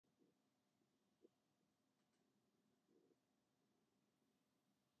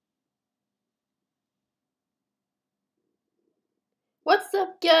What's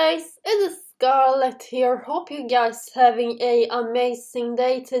up, guys? It is Scarlet here. Hope you guys having a amazing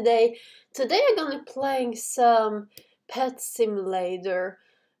day today. Today I'm gonna be playing some Pet Simulator,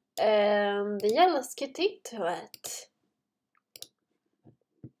 and yeah, let's get into it.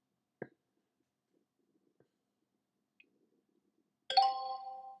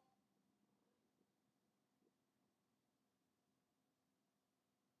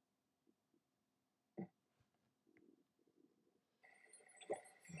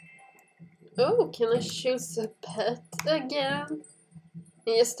 Oh, can I choose a pet again?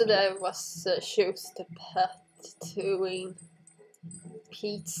 Yesterday I was choose the pet to win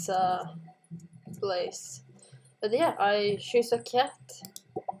pizza place. But yeah, I choose a cat.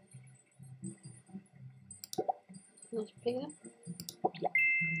 Can I pick it up?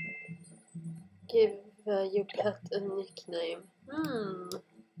 Give your pet a nickname.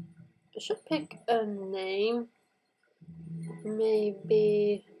 I should pick a name.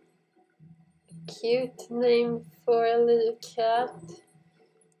 Maybe a cute name for a little cat.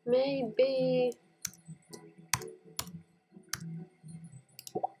 Maybe...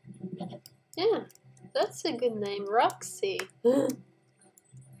 yeah, that's a good name. Roxy. Hi,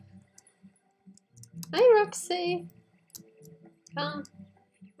 Roxy. Come,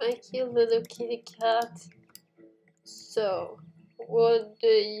 my cute little kitty cat. So, what are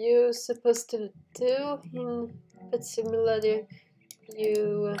you supposed to do in Pet Simulator?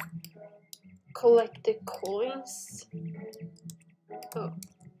 You collect the coins. Oh.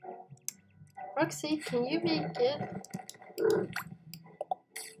 Roxy, can you make it?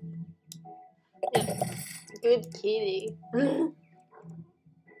 Yeah, good kitty.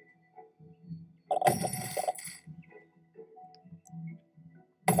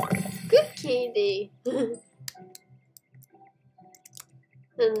 Good kitty.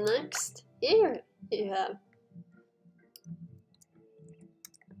 And next, here you have.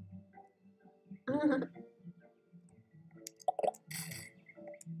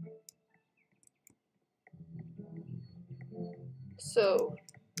 So,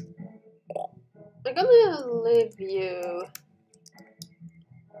 I'm gonna leave you.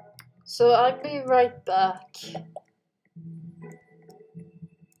 So I'll be right back.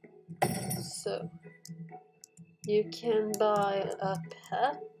 So, you can buy a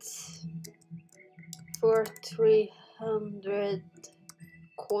pet for 300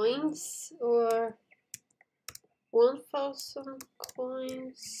 coins or 1000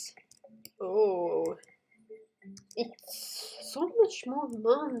 coins. Oh, it's so much more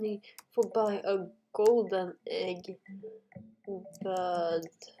money for buy a golden egg. But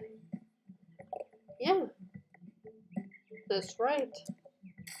yeah, that's right.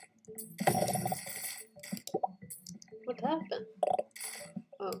 What happened?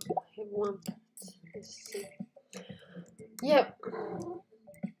 Oh, I have one pet. Let's see. Yep.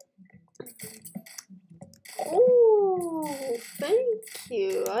 Oh, thank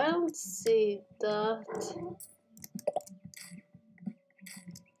you. I don't see that.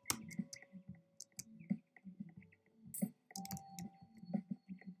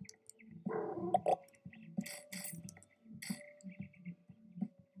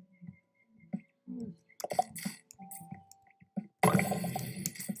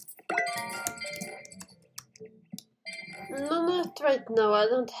 No, not right now. I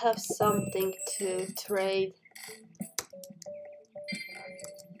don't have something to trade.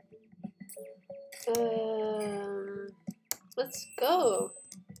 Let's go.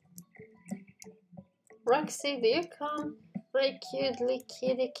 Roxy, do you come? My cute little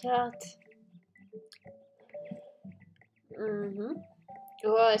kitty cat.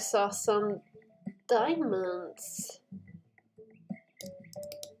 Oh, I saw some diamonds.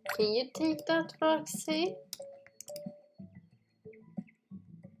 Can you take that, Roxy?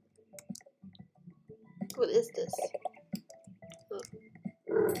 What is this? Oh.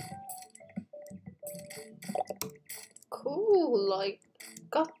 Cool, I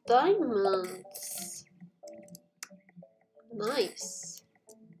got diamonds. Nice.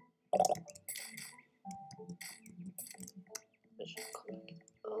 I should collect.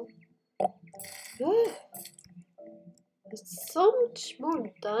 Oh. There's so much more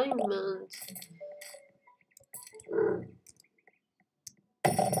diamonds.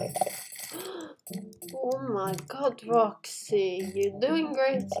 Oh my god, Roxy, you're doing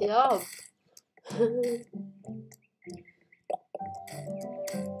great job.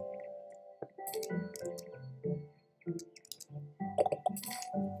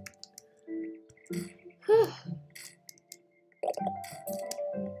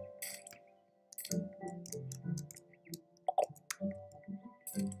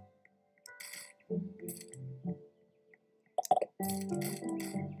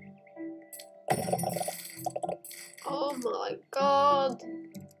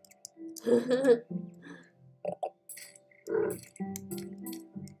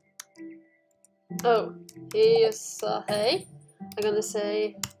 Oh, he is hey. I'm gonna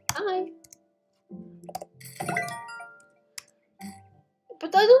say hi.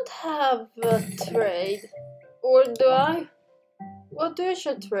 But I don't have a trade. Or do I? What do I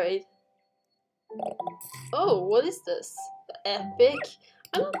should trade? Oh, what is this? Epic?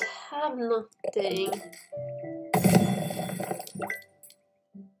 I don't have nothing.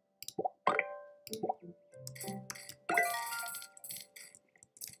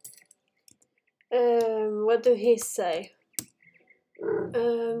 What do he say?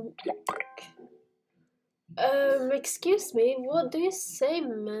 Excuse me, what do you say,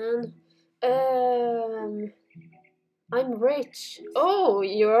 man? I'm rich. Oh,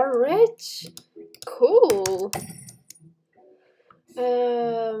 you're rich? Cool.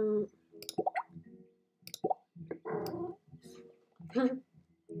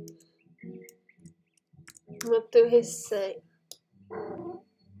 What do he say?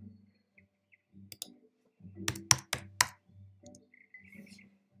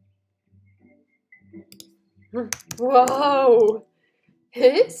 Wow!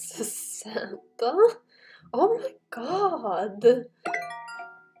 He's a Santa? Oh my god!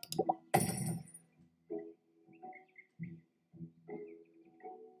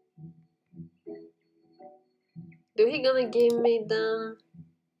 Do he gonna give me them?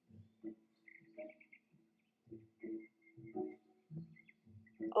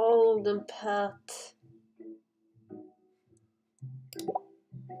 All of them pet.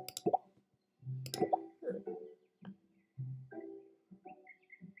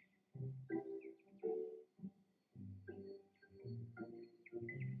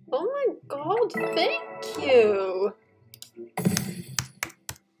 Oh my god, thank you!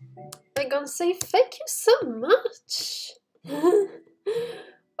 I'm gonna say thank you so much!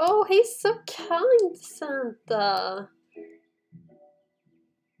 Oh, he's so kind, Santa!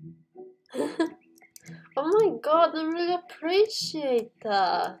 Oh my god, I really appreciate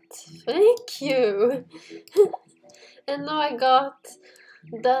that! Thank you! And now I got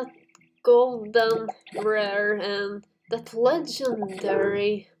that golden rare and that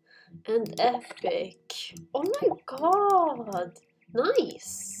legendary and epic. Oh my god!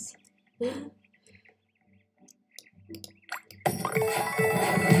 Nice!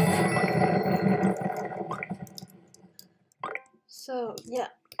 So, yeah.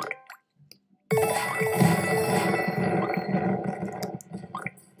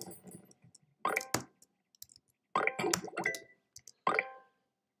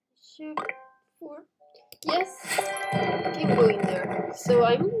 Yes, I can go in there. So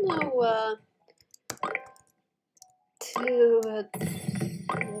I'm now to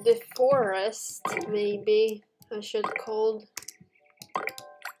the forest, maybe I should call.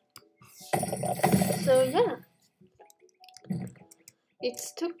 So yeah,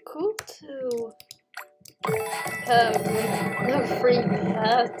 it's too cool to have no free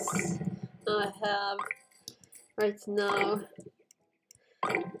pets I have right now.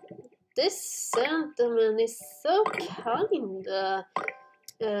 This gentleman is so kind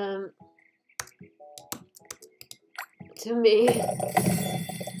to me.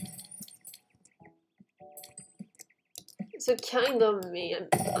 So kind of me.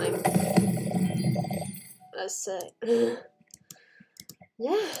 I say,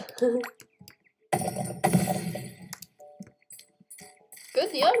 yeah.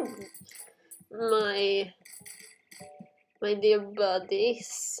 Good job, my dear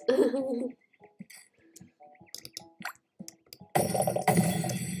buddies.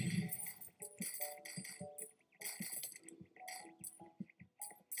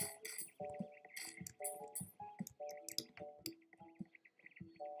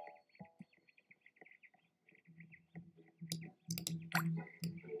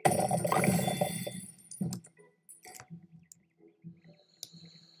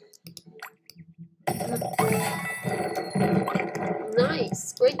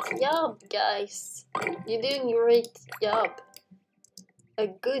 Nice, great job, guys. You're doing a great job. A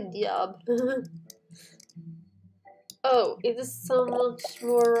good job. Oh, it is so much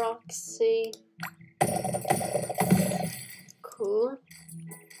more Roxy. Cool.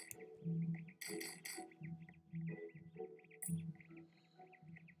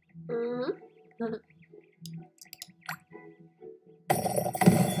 Mm-hmm.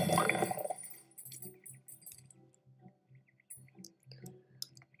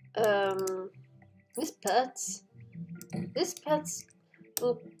 This pet's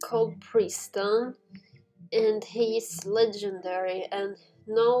called Preston, and he's legendary, and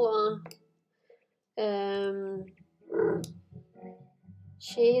Nola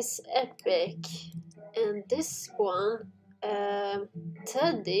She's epic. And this one,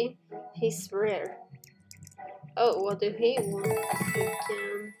 Teddy, he's rare. Oh, what do he want?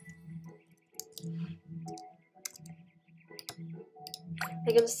 Again.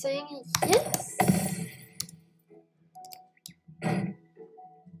 Like I'm saying yes.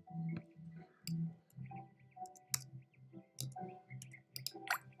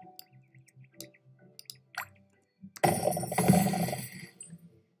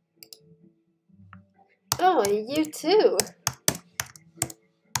 Oh, you too.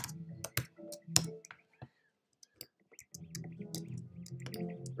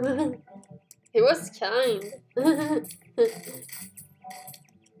 He was kind.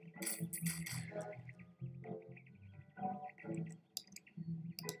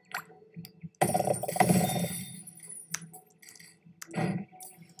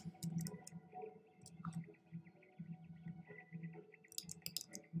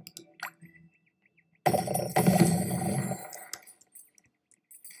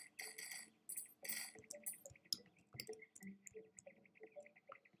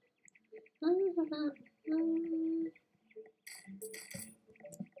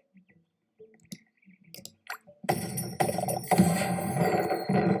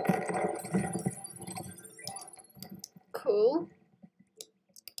 Cool.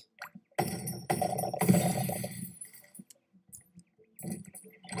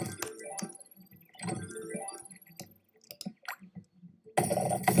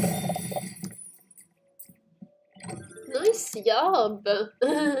 Nice job.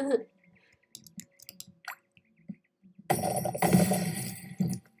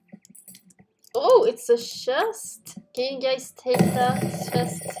 Oh, it's a chest. Can you guys take that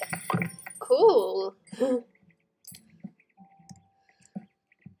chest? Cool.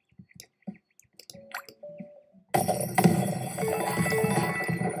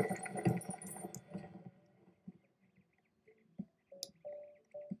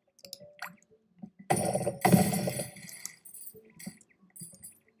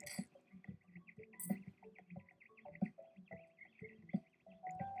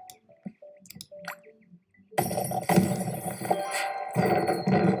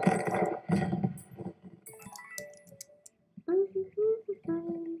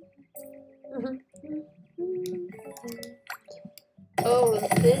 Oh,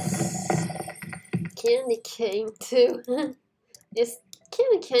 this candy cane too. Yes,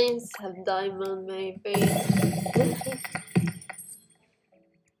 candy canes have diamond maybe.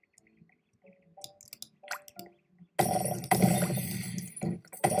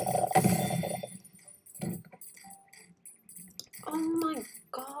 Oh my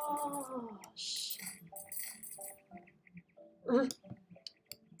gosh.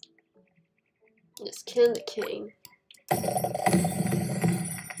 This candy cane.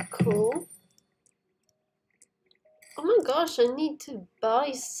 Cool. Oh my gosh, I need to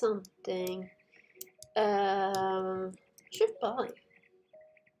buy something. Should buy.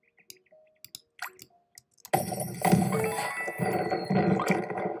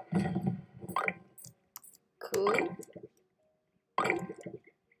 Cool.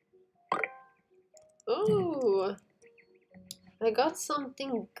 Oh, I got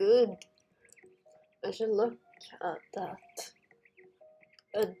something good. I should look at that.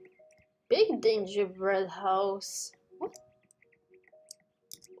 A big gingerbread house. What?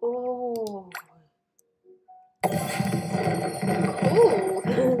 Oh, cool.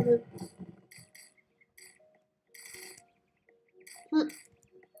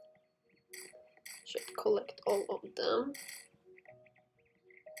 Should collect all of them.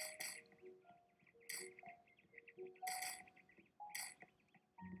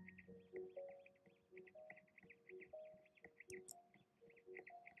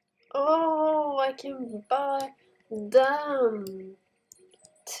 Oh, I can buy them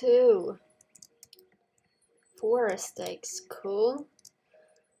too. 4 steaks, cool.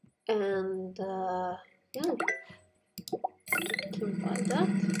 And yeah, can buy that.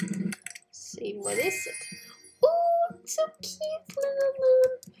 See, what is it? Oh, it's so cute, little man.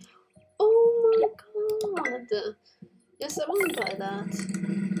 Oh my god. Yes, I want to buy that.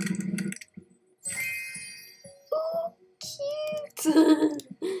 Oh, cute.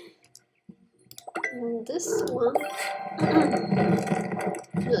 And this one. What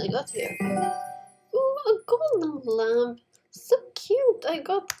I got here? Oh, a golden lamp. So cute. I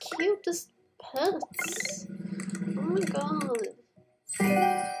got cutest pets. Oh my god.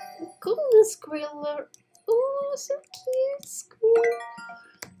 Golden squirrel. Oh, so cute. Squirrel.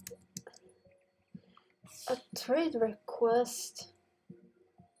 A trade request.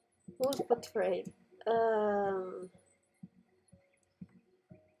 What for trade?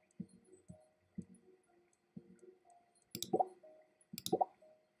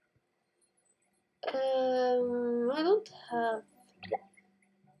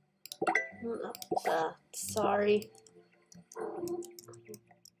 that. Sorry.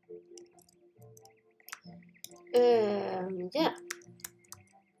 Yeah.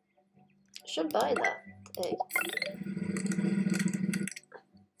 Should buy that egg.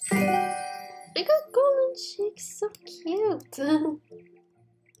 I got golden chicks, so cute.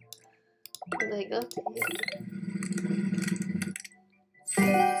 What I got here?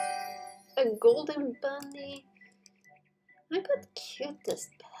 A golden bunny. I got cutest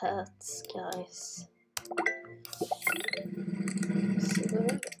pets, guys. So,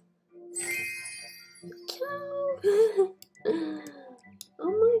 cow.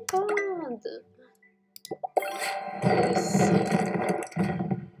 Oh my god. Let me see.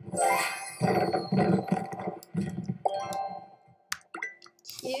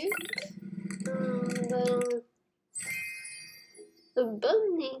 Cute. And the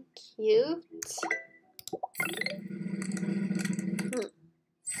bunny cute.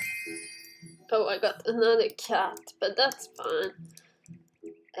 Oh, I got another cat, but that's fine.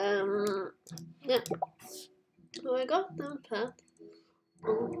 Yeah. Oh, I got them pet.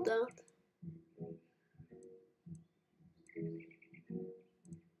 Oh, that.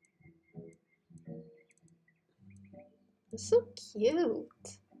 It's so cute.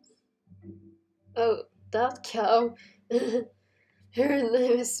 Oh, that cow. Her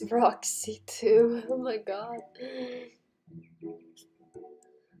name is Roxy too. Oh my god.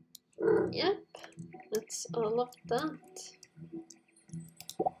 Yep, that's all of that.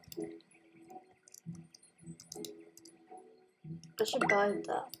 I should buy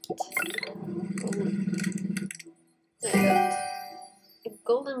that. I got a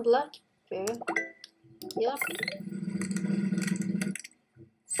golden black bear. Yep.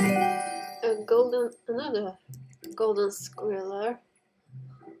 Another golden squirrel.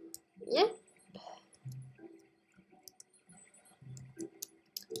 Yep.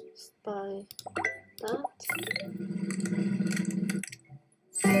 Let's buy that.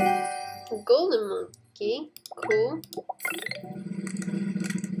 A golden monkey. Cool.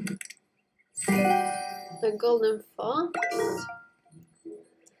 The golden fox.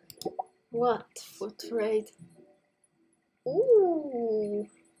 What foot raid? Ooh.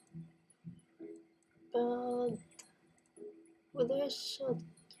 But whether I should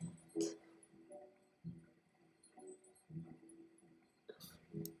get.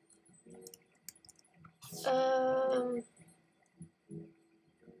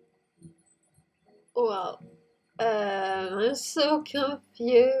 Well, I'm so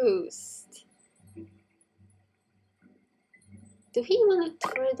confused. Do he want to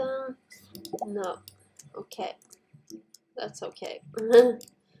throw down? No. Okay. That's okay.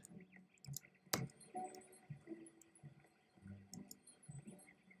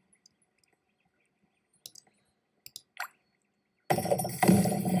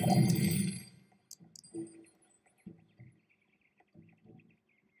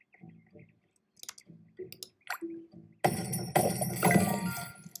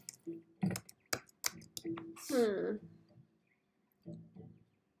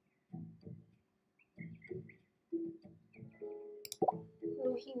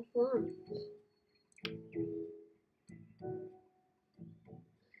 No, he won't.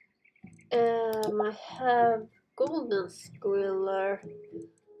 I have golden squirrel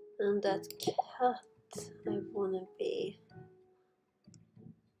and that cat I wanna be.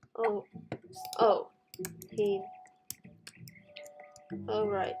 Oh, he.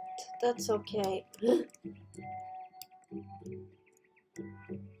 Alright, that's okay.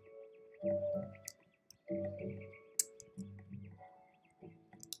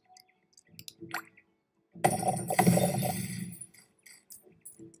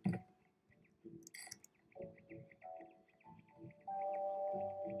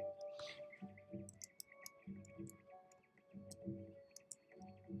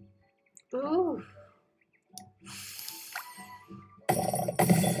 Ooh.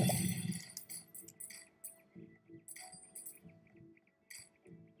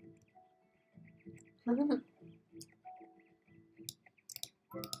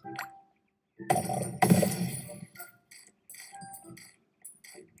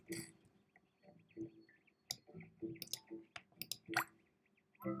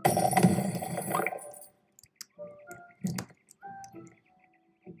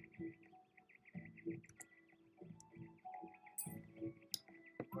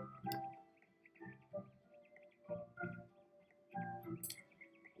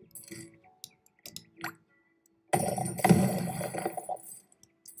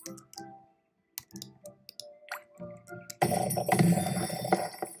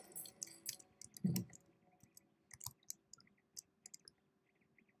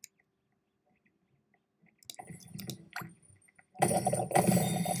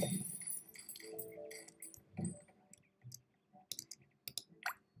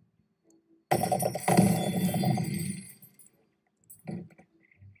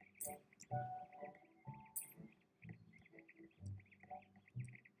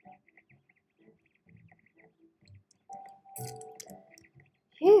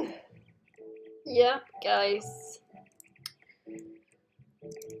 Phew. Yep, guys.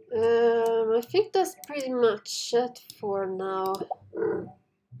 I think that's pretty much it for now.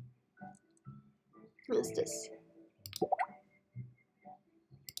 What's this?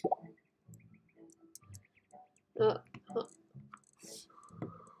 Uh,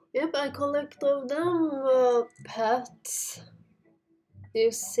 Yep, I collect of them pets.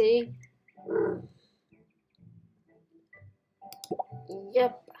 You see?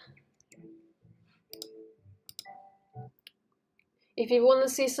 Yep. If you want to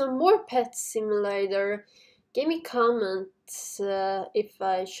see some more Pet Simulator, give me comments if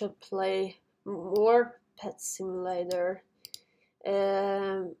I should play more Pet Simulator.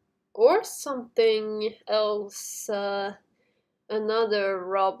 Or something else, another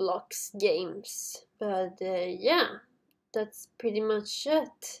Roblox games. But yeah, that's pretty much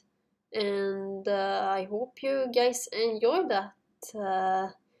it. And I hope you guys enjoy that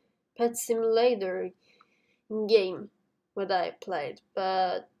Pet Simulator game what I played.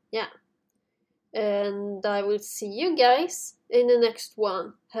 But yeah, and I will see you guys in the next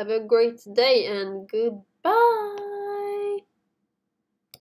one. Have a great day and goodbye.